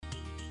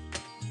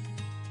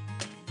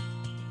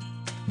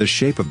The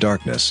Shape of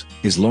Darkness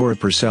is Laura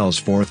Purcell's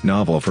fourth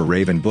novel for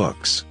Raven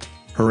Books.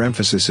 Her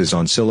emphasis is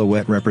on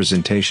silhouette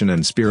representation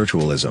and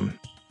spiritualism.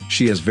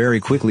 She has very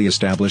quickly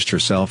established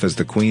herself as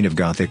the queen of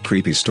gothic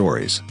creepy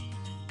stories.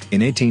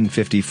 In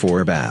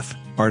 1854, Bath,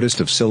 artist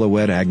of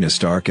silhouette Agnes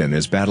Darkin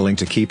is battling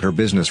to keep her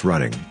business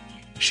running.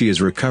 She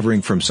is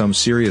recovering from some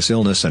serious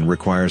illness and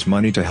requires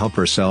money to help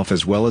herself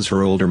as well as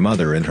her older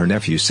mother and her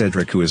nephew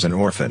Cedric, who is an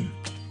orphan.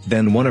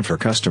 Then one of her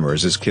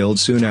customers is killed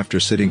soon after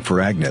sitting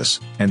for Agnes,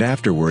 and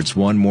afterwards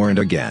one more and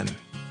again.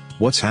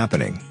 What's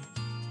happening?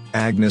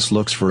 Agnes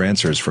looks for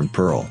answers from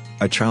Pearl,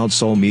 a child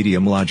soul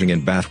medium lodging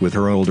in Bath with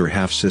her older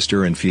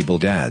half-sister and feeble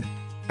dad.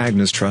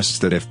 Agnes trusts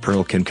that if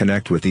Pearl can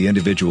connect with the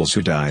individuals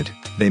who died,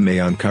 they may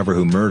uncover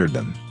who murdered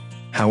them.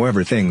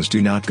 However, things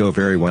do not go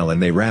very well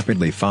and they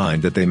rapidly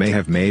find that they may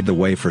have made the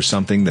way for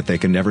something that they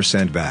can never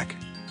send back.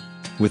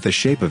 With The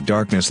Shape of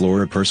Darkness,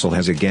 Laura Purcell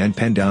has again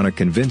penned down a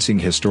convincing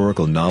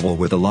historical novel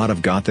with a lot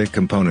of gothic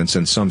components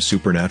and some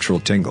supernatural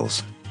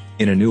tingles.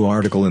 In a new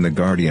article in The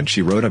Guardian,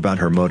 she wrote about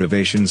her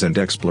motivations and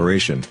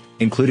exploration,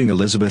 including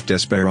Elizabeth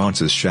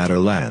Desperance's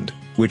Shadowland,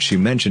 which she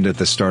mentioned at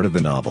the start of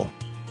the novel.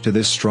 To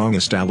this strong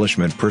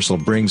establishment, Purcell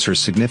brings her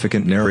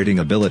significant narrating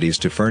abilities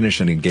to furnish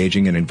an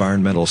engaging and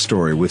environmental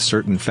story with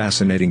certain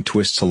fascinating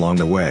twists along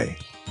the way.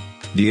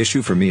 The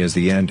issue for me is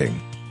the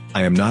ending.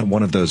 I am not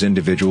one of those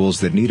individuals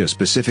that need a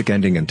specific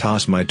ending and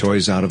toss my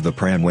toys out of the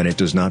pram when it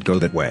does not go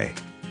that way.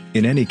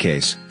 In any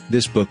case,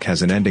 this book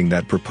has an ending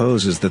that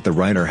proposes that the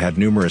writer had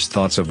numerous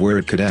thoughts of where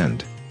it could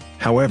end.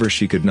 However,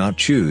 she could not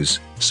choose,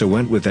 so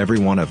went with every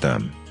one of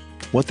them.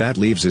 What that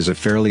leaves is a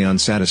fairly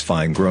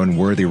unsatisfying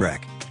groan-worthy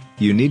wreck.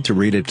 You need to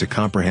read it to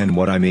comprehend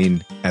what I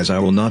mean, as I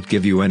will not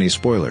give you any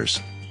spoilers.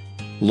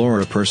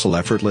 Laura Purcell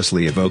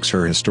effortlessly evokes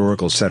her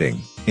historical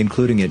setting,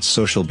 including its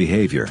social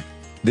behavior.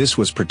 This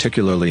was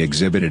particularly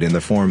exhibited in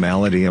the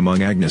formality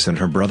among Agnes and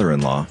her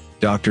brother-in-law,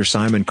 Dr.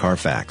 Simon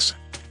Carfax.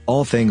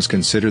 All things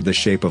considered, The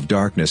Shape of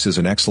Darkness is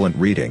an excellent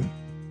reading.